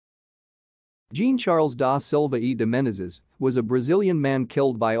Charles da Silva de Menezes was a Brazilian man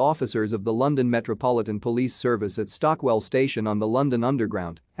killed by officers of the London Metropolitan Police Service at Stockwell station on the London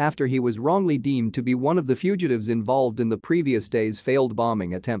Underground after he was wrongly deemed to be one of the fugitives involved in the previous day's failed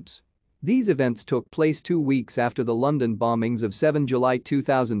bombing attempts. These events took place 2 weeks after the London bombings of 7 July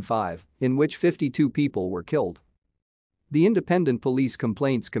 2005, in which 52 people were killed. The Independent Police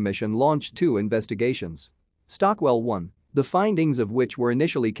Complaints Commission launched 2 investigations. Stockwell 1, the findings of which were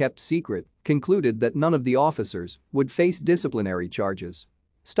initially kept secret, concluded that none of the officers would face disciplinary charges.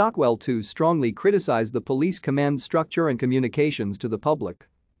 Stockwell 2 strongly criticized the police command structure and communications to the public.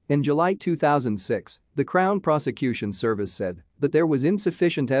 In July 2006, the Crown Prosecution Service said that there was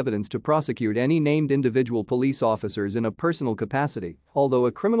insufficient evidence to prosecute any named individual police officers in a personal capacity, although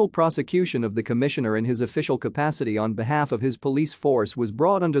a criminal prosecution of the commissioner in his official capacity on behalf of his police force was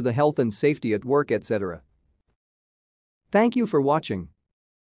brought under the Health and Safety at Work etc. Thank you for watching.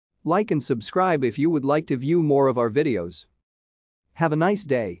 Like and subscribe if you would like to view more of our videos. Have a nice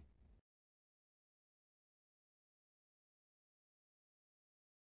day.